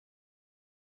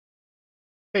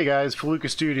Hey guys, Feluca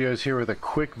Studios here with a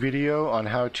quick video on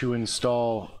how to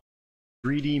install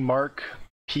 3DMARK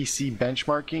PC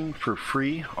benchmarking for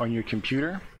free on your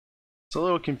computer. It's a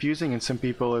little confusing and some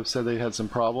people have said they had some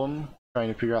problem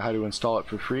trying to figure out how to install it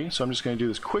for free, so I'm just going to do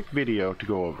this quick video to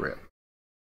go over it.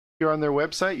 Here on their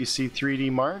website you see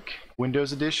 3DMARK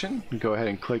Windows Edition. You go ahead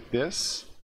and click this.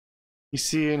 You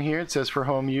see in here it says for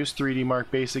home use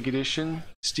 3DMARK Basic Edition,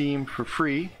 Steam for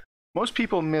free. Most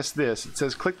people miss this. It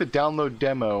says click the download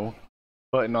demo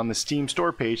button on the Steam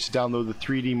store page to download the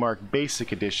 3DMARK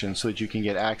Basic Edition so that you can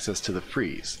get access to the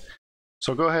freeze.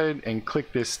 So go ahead and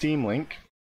click this Steam link.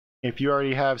 If you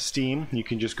already have Steam, you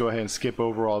can just go ahead and skip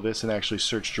over all this and actually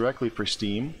search directly for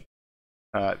Steam.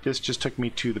 This just took me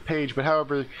to the page, but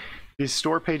however, this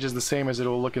store page is the same as it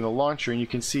will look in the launcher, and you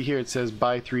can see here it says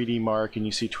buy 3DMARK and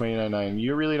you see $29.99.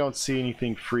 You really don't see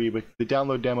anything free, but the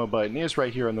download demo button is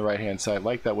right here on the right hand side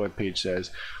like that web page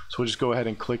says. So we'll just go ahead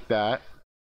and click that.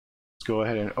 Let's go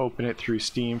ahead and open it through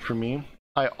Steam for me.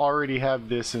 I already have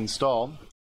this installed,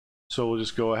 so we'll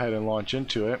just go ahead and launch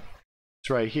into it.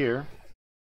 It's right here.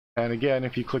 And again,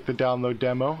 if you click the download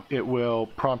demo, it will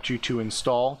prompt you to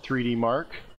install 3DMARK,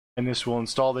 and this will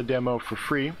install the demo for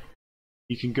free.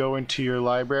 You can go into your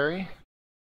library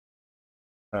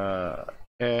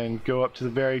and go up to the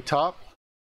very top,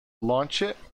 launch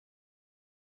it,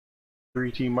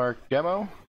 3DMARK demo,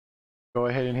 go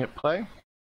ahead and hit play,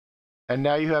 and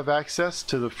now you have access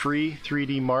to the free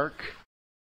 3DMARK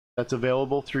that's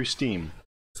available through Steam.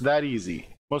 It's that easy.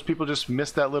 Most people just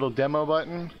miss that little demo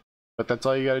button, but that's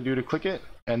all you got to do to click it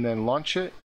and then launch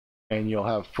it, and you'll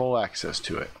have full access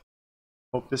to it.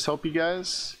 Hope this helped you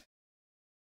guys.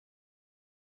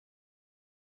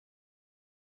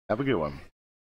 Have a good one.